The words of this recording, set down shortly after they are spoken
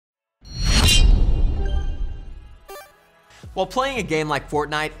While playing a game like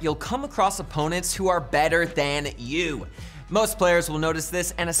Fortnite, you'll come across opponents who are better than you. Most players will notice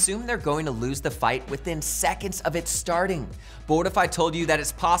this and assume they're going to lose the fight within seconds of it starting. But what if I told you that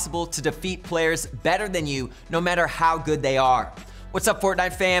it's possible to defeat players better than you no matter how good they are? What's up,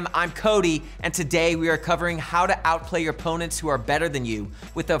 Fortnite fam? I'm Cody, and today we are covering how to outplay your opponents who are better than you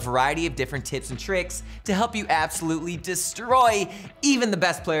with a variety of different tips and tricks to help you absolutely destroy even the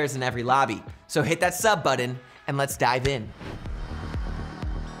best players in every lobby. So hit that sub button and let's dive in.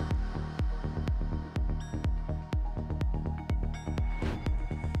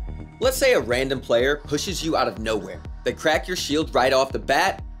 Let's say a random player pushes you out of nowhere. They crack your shield right off the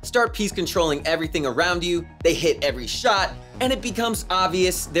bat, start piece controlling everything around you, they hit every shot, and it becomes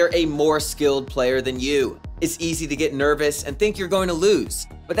obvious they're a more skilled player than you. It's easy to get nervous and think you're going to lose,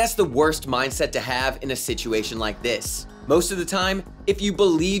 but that's the worst mindset to have in a situation like this. Most of the time, if you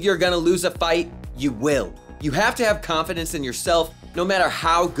believe you're gonna lose a fight, you will. You have to have confidence in yourself no matter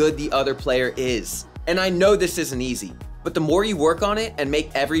how good the other player is. And I know this isn't easy, but the more you work on it and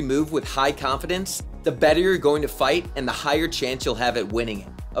make every move with high confidence, the better you're going to fight and the higher chance you'll have at winning it.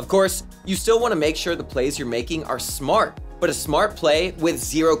 Of course, you still want to make sure the plays you're making are smart, but a smart play with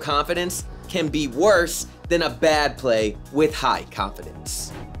zero confidence can be worse than a bad play with high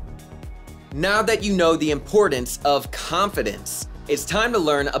confidence. Now that you know the importance of confidence, it's time to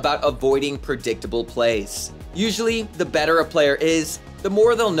learn about avoiding predictable plays. Usually, the better a player is, the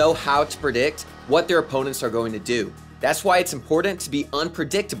more they'll know how to predict what their opponents are going to do. That's why it's important to be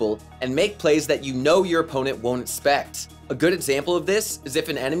unpredictable and make plays that you know your opponent won't expect. A good example of this is if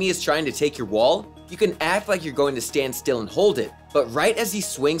an enemy is trying to take your wall, you can act like you're going to stand still and hold it, but right as he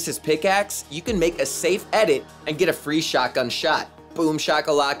swings his pickaxe, you can make a safe edit and get a free shotgun shot. Boom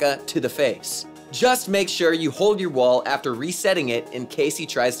shakalaka to the face. Just make sure you hold your wall after resetting it in case he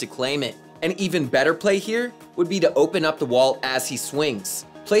tries to claim it. An even better play here would be to open up the wall as he swings.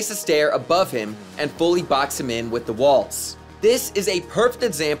 Place a stair above him and fully box him in with the walls. This is a perfect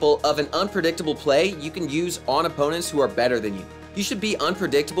example of an unpredictable play you can use on opponents who are better than you. You should be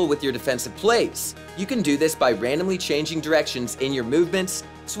unpredictable with your defensive plays. You can do this by randomly changing directions in your movements,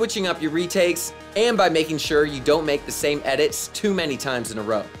 switching up your retakes, and by making sure you don't make the same edits too many times in a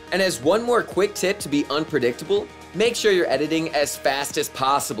row. And as one more quick tip to be unpredictable, make sure you're editing as fast as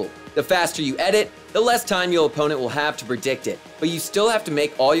possible. The faster you edit, the less time your opponent will have to predict it. But you still have to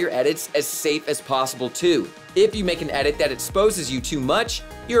make all your edits as safe as possible too. If you make an edit that exposes you too much,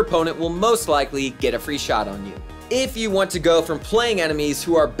 your opponent will most likely get a free shot on you. If you want to go from playing enemies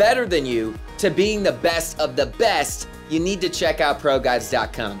who are better than you to being the best of the best, you need to check out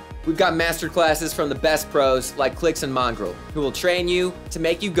ProGuides.com. We've got masterclasses from the best pros like Clicks and Mongrel, who will train you to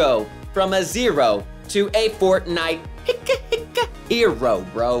make you go from a 0 to a Fortnite hero,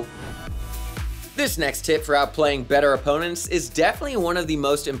 bro. This next tip for outplaying better opponents is definitely one of the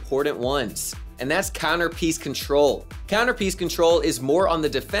most important ones, and that's counter piece control. Counter piece control is more on the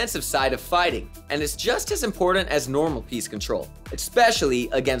defensive side of fighting, and it's just as important as normal piece control, especially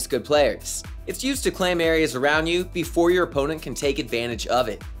against good players. It's used to claim areas around you before your opponent can take advantage of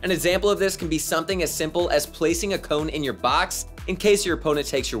it. An example of this can be something as simple as placing a cone in your box in case your opponent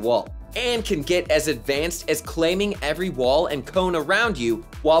takes your wall, and can get as advanced as claiming every wall and cone around you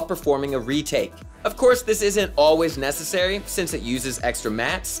while performing a retake. Of course, this isn't always necessary since it uses extra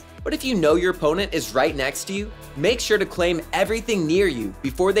mats, but if you know your opponent is right next to you, make sure to claim everything near you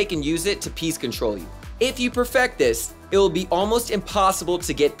before they can use it to piece control you. If you perfect this, it will be almost impossible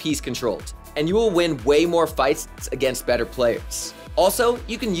to get piece controlled, and you will win way more fights against better players. Also,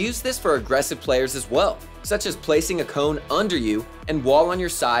 you can use this for aggressive players as well, such as placing a cone under you and wall on your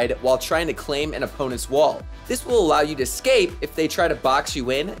side while trying to claim an opponent's wall. This will allow you to escape if they try to box you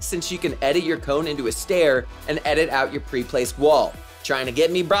in, since you can edit your cone into a stair and edit out your pre-placed wall. Trying to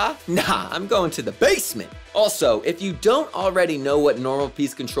get me, brah? Nah, I'm going to the basement. Also, if you don't already know what normal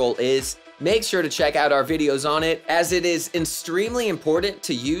piece control is, make sure to check out our videos on it, as it is extremely important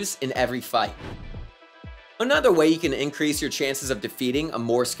to use in every fight. Another way you can increase your chances of defeating a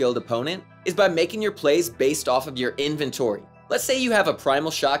more skilled opponent is by making your plays based off of your inventory. Let's say you have a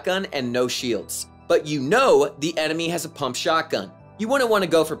primal shotgun and no shields, but you know the enemy has a pump shotgun. You wouldn't want to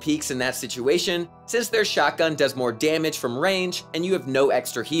go for peeks in that situation since their shotgun does more damage from range and you have no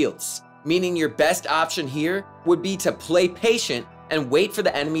extra heals. Meaning your best option here would be to play patient and wait for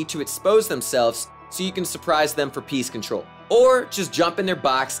the enemy to expose themselves so you can surprise them for piece control. Or just jump in their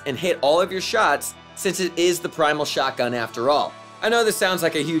box and hit all of your shots since it is the primal shotgun after all. I know this sounds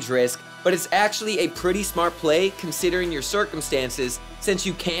like a huge risk, but it's actually a pretty smart play considering your circumstances since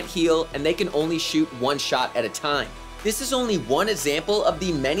you can't heal and they can only shoot one shot at a time. This is only one example of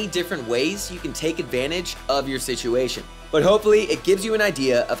the many different ways you can take advantage of your situation. But hopefully it gives you an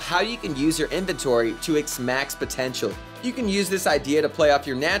idea of how you can use your inventory to its max potential. You can use this idea to play off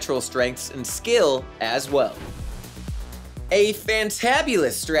your natural strengths and skill as well. A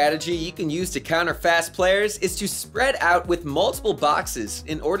fantabulous strategy you can use to counter fast players is to spread out with multiple boxes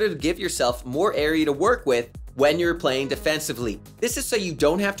in order to give yourself more area to work with when you're playing defensively. This is so you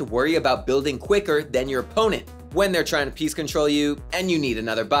don't have to worry about building quicker than your opponent when they're trying to piece control you and you need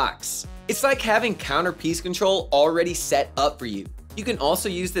another box. It's like having counter piece control already set up for you. You can also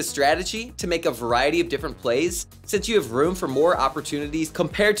use this strategy to make a variety of different plays since you have room for more opportunities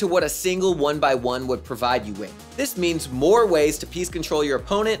compared to what a single 1x1 would provide you with. This means more ways to piece control your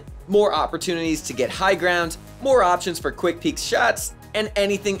opponent, more opportunities to get high ground, more options for quick peek shots, and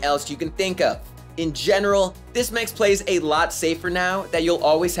anything else you can think of. In general, this makes plays a lot safer now that you'll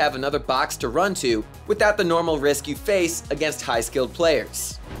always have another box to run to without the normal risk you face against high-skilled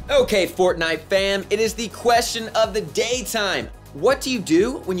players. Okay, Fortnite fam, it is the question of the day time. What do you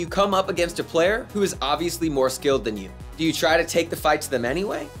do when you come up against a player who is obviously more skilled than you? Do you try to take the fight to them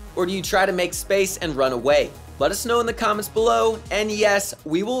anyway? Or do you try to make space and run away? Let us know in the comments below, and yes,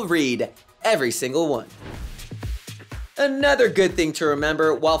 we will read every single one. Another good thing to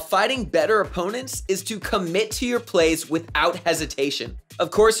remember while fighting better opponents is to commit to your plays without hesitation. Of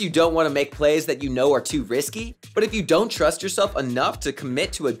course, you don't want to make plays that you know are too risky, but if you don't trust yourself enough to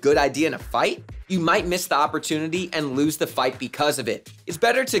commit to a good idea in a fight, you might miss the opportunity and lose the fight because of it. It's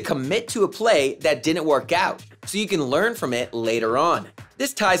better to commit to a play that didn't work out, so you can learn from it later on.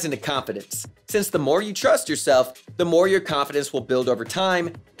 This ties into confidence, since the more you trust yourself, the more your confidence will build over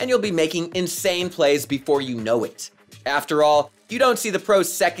time, and you'll be making insane plays before you know it. After all, you don't see the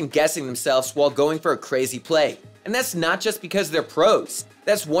pros second-guessing themselves while going for a crazy play. And that's not just because they're pros.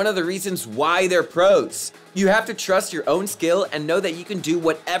 That's one of the reasons why they're pros. You have to trust your own skill and know that you can do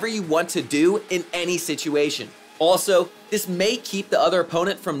whatever you want to do in any situation. Also, this may keep the other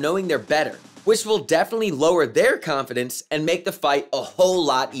opponent from knowing they're better, which will definitely lower their confidence and make the fight a whole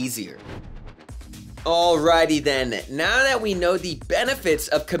lot easier. Alrighty then, now that we know the benefits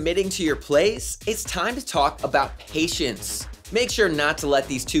of committing to your plays, it's time to talk about patience. Make sure not to let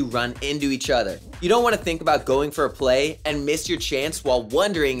these two run into each other. You don't want to think about going for a play and miss your chance while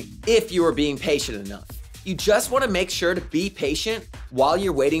wondering if you are being patient enough. You just want to make sure to be patient while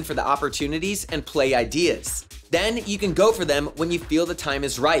you're waiting for the opportunities and play ideas. Then you can go for them when you feel the time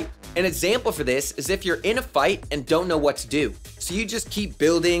is right. An example for this is if you're in a fight and don't know what to do. So you just keep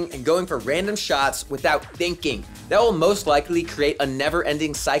building and going for random shots without thinking. That will most likely create a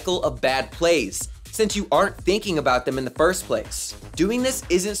never-ending cycle of bad plays, since you aren't thinking about them in the first place. Doing this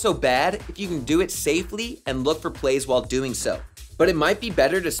isn't so bad if you can do it safely and look for plays while doing so. But it might be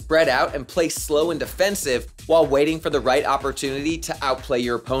better to spread out and play slow and defensive while waiting for the right opportunity to outplay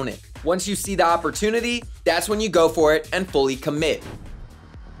your opponent. Once you see the opportunity, that's when you go for it and fully commit.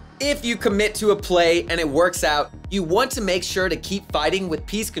 If you commit to a play and it works out, you want to make sure to keep fighting with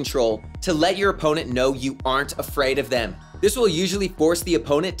piece control to let your opponent know you aren't afraid of them. This will usually force the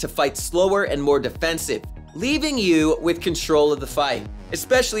opponent to fight slower and more defensive, leaving you with control of the fight,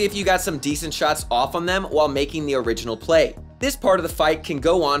 especially if you got some decent shots off on them while making the original play. This part of the fight can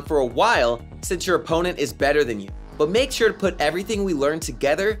go on for a while since your opponent is better than you, but make sure to put everything we learned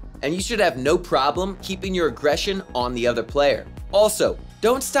together and you should have no problem keeping your aggression on the other player. Also,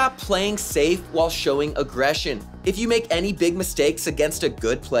 don't stop playing safe while showing aggression. If you make any big mistakes against a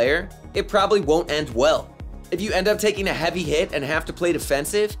good player, it probably won't end well. If you end up taking a heavy hit and have to play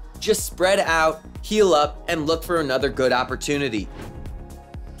defensive, just spread out, heal up, and look for another good opportunity.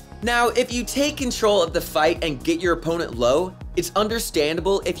 Now, if you take control of the fight and get your opponent low, it's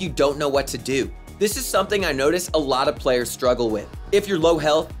understandable if you don't know what to do. This is something I notice a lot of players struggle with. If you're low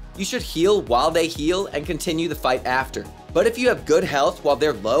health, you should heal while they heal and continue the fight after. But if you have good health while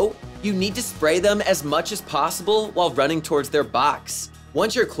they're low, you need to spray them as much as possible while running towards their box.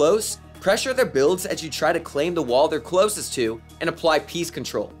 Once you're close, pressure their builds as you try to claim the wall they're closest to and apply piece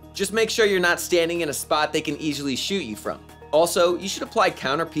control. Just make sure you're not standing in a spot they can easily shoot you from. Also, you should apply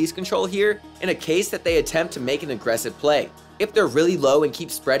counter piece control here in a case that they attempt to make an aggressive play. If they're really low and keep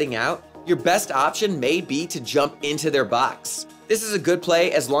spreading out, your best option may be to jump into their box. This is a good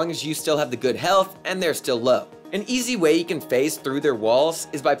play as long as you still have the good health and they're still low. An easy way you can phase through their walls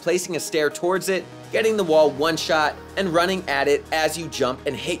is by placing a stair towards it, getting the wall one shot, and running at it as you jump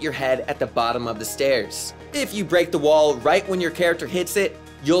and hit your head at the bottom of the stairs. If you break the wall right when your character hits it,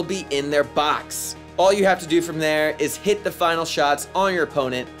 you'll be in their box. All you have to do from there is hit the final shots on your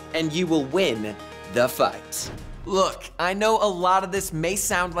opponent and you will win the fight. Look, I know a lot of this may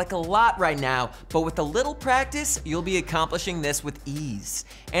sound like a lot right now, but with a little practice, you'll be accomplishing this with ease.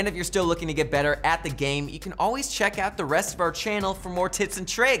 And if you're still looking to get better at the game, you can always check out the rest of our channel for more tips and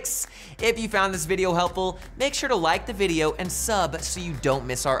tricks. If you found this video helpful, make sure to like the video and sub so you don't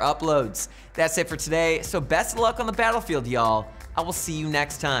miss our uploads. That's it for today, so best of luck on the battlefield, y'all. I will see you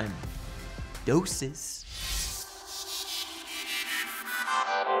next time. Doses.